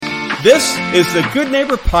This is the Good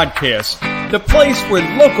Neighbor Podcast, the place where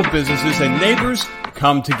local businesses and neighbors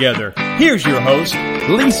come together. Here's your host,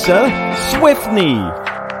 Lisa Swiftney.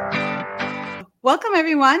 Welcome,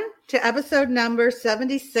 everyone, to episode number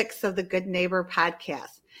 76 of the Good Neighbor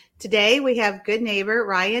Podcast. Today, we have good neighbor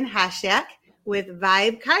Ryan Hasiak with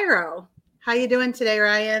Vibe Cryo. How you doing today,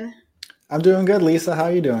 Ryan? I'm doing good, Lisa. How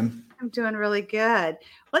are you doing? I'm doing really good.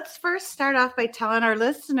 Let's first start off by telling our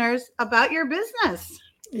listeners about your business.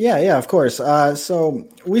 Yeah, of course. So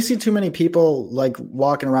we see too many people like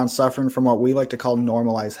walking around suffering from what we like to call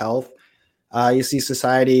normalized health. You see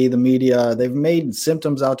society, the media, they've made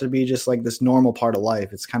symptoms out to be just like this normal part of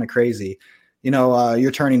life. It's kind of crazy. You know, you're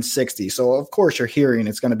turning 60. So of course your hearing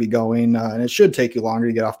is going to be going and it should take you longer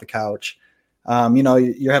to get off the couch.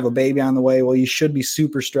 You have a baby on the way. Well, you should be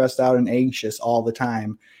super stressed out and anxious all the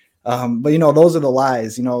time. But those are the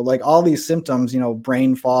lies, like all these symptoms,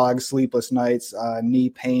 brain fog, sleepless nights,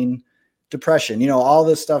 knee pain, depression, all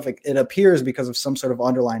this stuff, it appears because of some sort of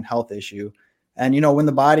underlying health issue. And, when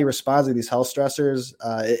the body responds to these health stressors,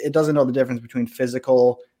 it doesn't know the difference between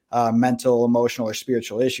physical, mental, emotional, or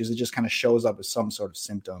spiritual issues. It just kind of shows up as some sort of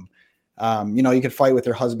symptom. You could fight with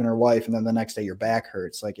your husband or wife, and then the next day your back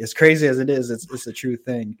hurts. Like, as crazy as it is, it's a true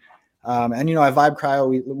thing. At Vibe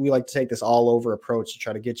Cryo, we like to take this all over approach to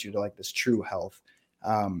try to get you to like this true health.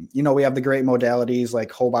 We have the great modalities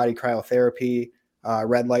like whole body cryotherapy,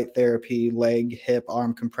 red light therapy, leg, hip,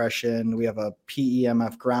 arm compression. We have a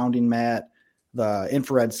PEMF grounding mat, the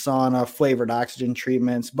infrared sauna, flavored oxygen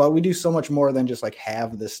treatments, but we do so much more than just like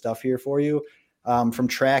have this stuff here for you. From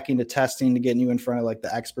tracking to testing to getting you in front of like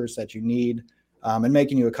the experts that you need, and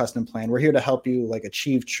making you a custom plan. We're here to help you like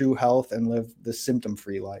achieve true health and live the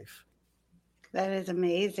symptom-free life. That is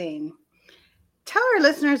amazing. Tell our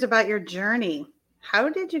listeners about your journey. How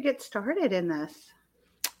did you get started in this?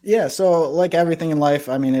 Yeah, so like everything in life,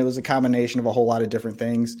 it was a combination of a whole lot of different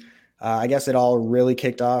things. I guess it all really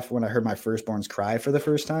kicked off when I heard my firstborns cry for the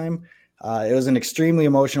first time. It was an extremely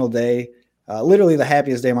emotional day, literally the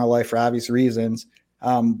happiest day of my life for obvious reasons.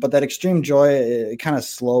 But that extreme joy, it kind of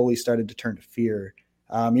slowly started to turn to fear.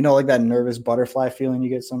 Like that nervous butterfly feeling you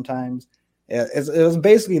get sometimes. It was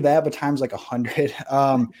basically that, but times like 100.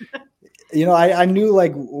 I knew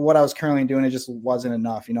like what I was currently doing, it just wasn't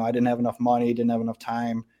enough. I didn't have enough money, didn't have enough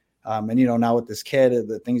time. Now with this kid,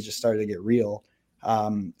 the things just started to get real.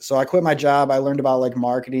 So I quit my job. I learned about like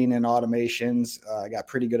marketing and automations. I got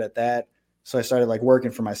pretty good at that. So I started like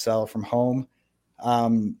working for myself from home.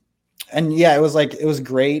 It was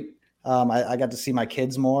great. I got to see my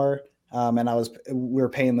kids more. We were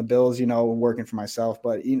paying the bills, working for myself,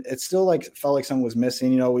 but it still like felt like something was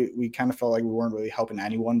missing. We kind of felt like we weren't really helping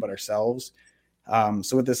anyone but ourselves.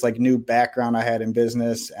 So with this like new background I had in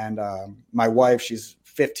business and, my wife, she's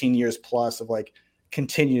 15 years plus of like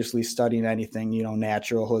continuously studying anything,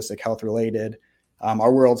 natural, holistic, health related.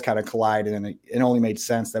 Our worlds kind of collided, and it only made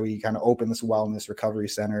sense that we kind of opened this wellness recovery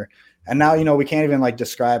center. And now, we can't even like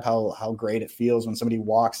describe how great it feels when somebody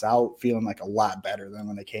walks out feeling like a lot better than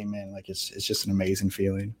when they came in. Like it's just an amazing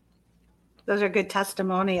feeling. Those are good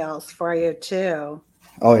testimonials for you too.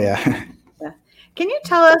 Oh yeah. Can you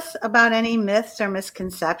tell us about any myths or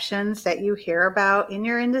misconceptions that you hear about in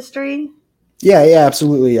your industry? Yeah,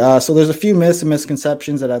 absolutely. So there's a few myths and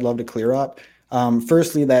misconceptions that I'd love to clear up.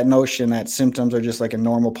 Firstly, that notion that symptoms are just like a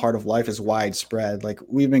normal part of life is widespread. Like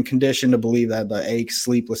we've been conditioned to believe that the aches,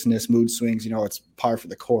 sleeplessness, mood swings, it's par for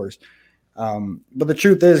the course. But the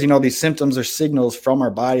truth is, these symptoms are signals from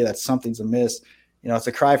our body that something's amiss. It's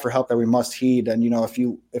a cry for help that we must heed. And, if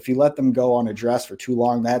you let them go unaddressed for too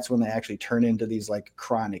long, that's when they actually turn into these like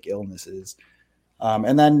chronic illnesses.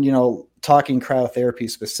 And then, talking cryotherapy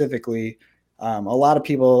specifically, a lot of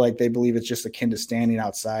people like they believe it's just akin to standing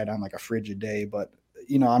outside on like a frigid day, but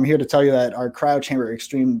I'm here to tell you that our cryo chamber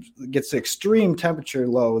gets to extreme temperature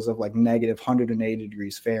lows of like negative 180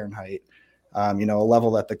 degrees Fahrenheit. A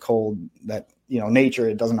level that nature,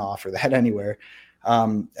 it doesn't offer that anywhere.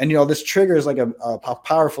 This triggers like a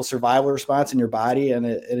powerful survival response in your body, and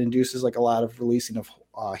it induces like a lot of releasing of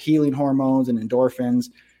healing hormones and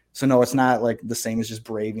endorphins. So no, it's not like the same as just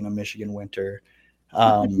braving a Michigan winter.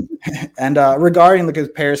 Regarding the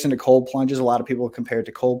comparison to cold plunges, a lot of people compare it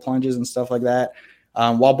to cold plunges and stuff like that.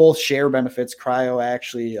 While both share benefits, cryo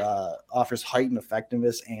actually offers heightened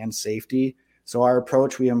effectiveness and safety. So our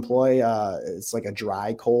approach we employ, it's like a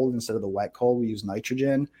dry cold instead of the wet cold. We use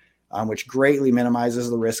nitrogen, which greatly minimizes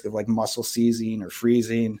the risk of like muscle seizing or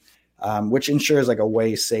freezing, which ensures like a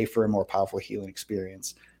way safer and more powerful healing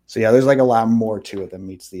experience. So yeah, there's like a lot more to it than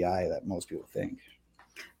meets the eye that most people think.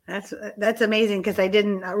 That's amazing, because I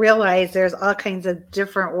didn't realize there's all kinds of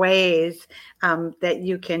different ways that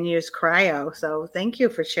you can use Cryo. So thank you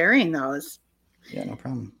for sharing those. Yeah, no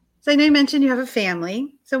problem. So I know you mentioned you have a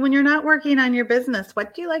family. So when you're not working on your business,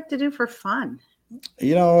 what do you like to do for fun?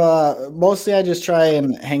 Mostly I just try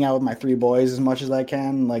and hang out with my 3 boys as much as I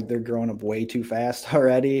can. Like, they're growing up way too fast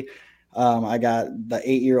already. I got the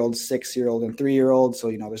 8-year-old, 6-year-old, and 3-year-old.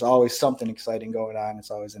 So, there's always something exciting going on.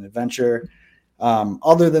 It's always an adventure.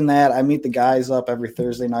 Other than that, I meet the guys up every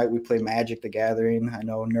Thursday night. We play Magic the Gathering. I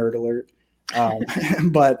know, nerd alert.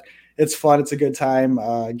 But it's fun. It's a good time.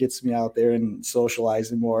 Gets me out there and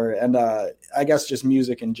socializing more. And I guess just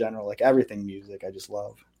music in general, like everything music, I just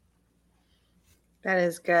love. That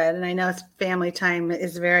is good. And I know family time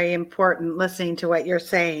is very important, listening to what you're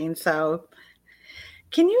saying. So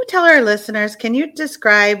can you tell our listeners, can you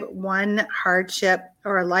describe one hardship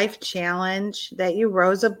or a life challenge that you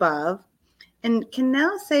rose above and can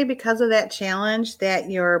now say because of that challenge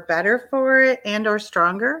that you're better for it and or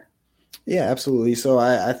stronger? Yeah, absolutely. So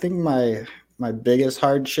I think my biggest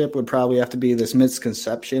hardship would probably have to be this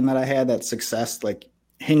misconception that I had that success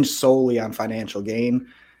hinged solely on financial gain.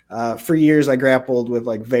 For years, I grappled with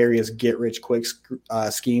various get-rich-quick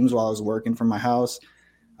schemes while I was working from my house.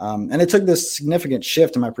 And it took this significant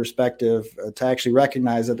shift in my perspective to actually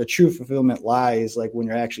recognize that the true fulfillment lies when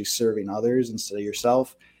you're actually serving others instead of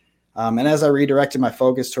yourself. And as I redirected my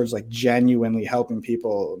focus towards genuinely helping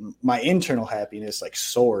people, my internal happiness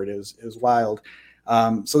soared. It was wild.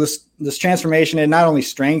 So this transformation, it not only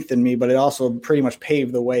strengthened me, but it also pretty much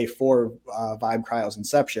paved the way for Vibe Cryo's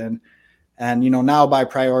inception. And, now by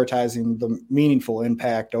prioritizing the meaningful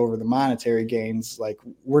impact over the monetary gains,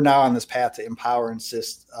 we're now on this path to empower and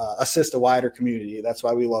assist a wider community. That's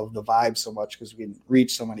why we love the Vibe so much, because we can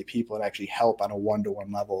reach so many people and actually help on a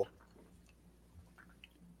one-to-one level.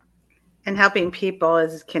 And helping people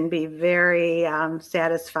can be very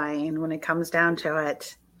satisfying when it comes down to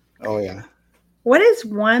it. Oh, yeah. What is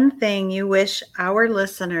one thing you wish our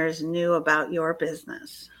listeners knew about your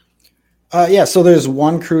business? So there's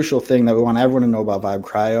one crucial thing that we want everyone to know about Vibe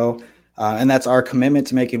Cryo, and that's our commitment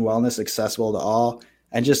to making wellness accessible to all.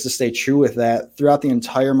 And just to stay true with that, throughout the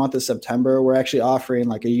entire month of September, we're actually offering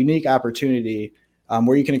a unique opportunity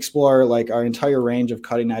where you can explore our entire range of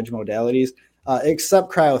cutting edge modalities, except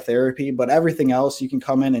cryotherapy, but everything else you can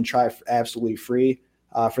come in and try absolutely free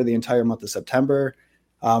for the entire month of September.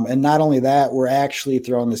 And not only that, we're actually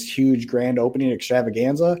throwing this huge grand opening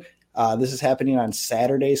extravaganza. This is happening on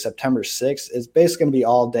Saturday, September 6th. It's basically going to be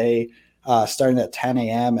all day, starting at 10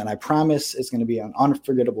 a.m. And I promise it's going to be an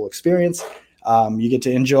unforgettable experience. You get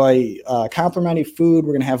to enjoy complimentary food.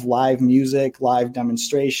 We're going to have live music, live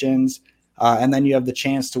demonstrations, and then you have the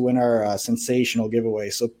chance to win our sensational giveaway.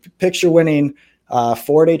 So picture winning a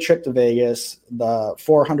 4-day trip to Vegas, the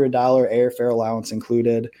 $400 airfare allowance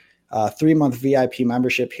included, 3-month VIP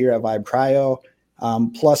membership here at Vibe Cryo.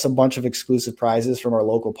 Plus a bunch of exclusive prizes from our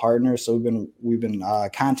local partners. So we've been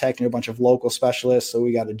contacting a bunch of local specialists. So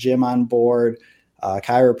we got a gym on board, a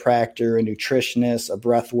chiropractor, a nutritionist, a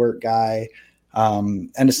breathwork guy.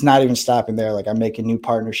 And it's not even stopping there. I'm making new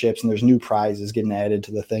partnerships and there's new prizes getting added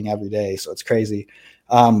to the thing every day. So it's crazy.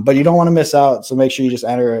 But you don't want to miss out. So make sure you just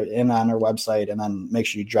enter in on our website and then make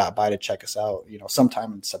sure you drop by to check us out,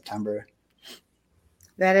 sometime in September.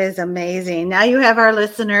 That is amazing. Now you have our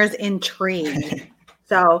listeners intrigued.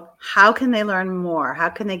 So how can they learn more? How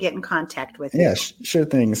can they get in contact with you? Yeah, sure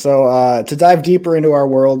thing. So to dive deeper into our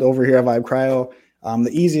world over here at Vibe Cryo,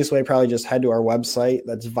 the easiest way, probably just head to our website.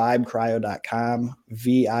 That's vibecryo.com,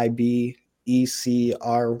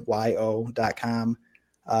 VIBECRYO.com.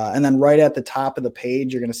 And then right at the top of the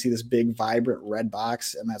page, you're going to see this big vibrant red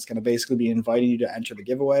box, and that's going to basically be inviting you to enter the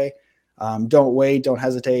giveaway. Don't wait, don't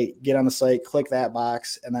hesitate, get on the site, click that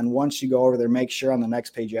box. And then once you go over there, make sure on the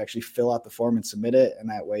next page, you actually fill out the form and submit it. And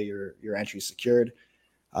that way your entry is secured.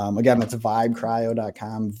 Again, that's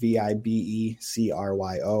vibecryo.com,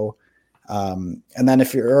 VIBECRYO. And then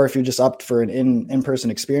if you're just up for an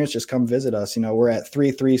in-person experience, just come visit us. We're at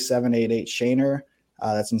 33788 Shaner.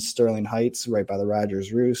 That's in Sterling Heights, right by the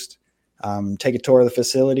Rogers Roost. Take a tour of the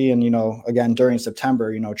facility and, again, during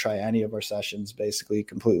September, try any of our sessions, basically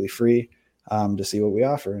completely free, to see what we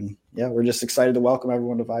offer. And yeah, we're just excited to welcome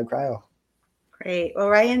everyone to Vibe Cryo. Great. Well,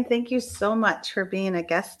 Ryan, thank you so much for being a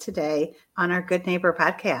guest today on our Good Neighbor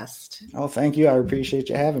podcast. Oh, thank you. I appreciate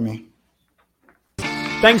you having me.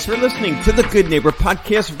 Thanks for listening to the Good Neighbor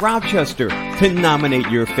Podcast Rochester. To nominate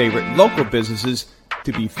your favorite local businesses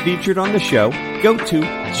to be featured on the show, go to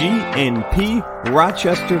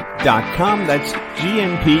gnprochester.com. That's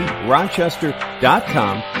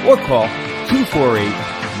gnprochester.com or call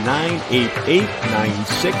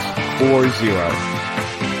 988-9640.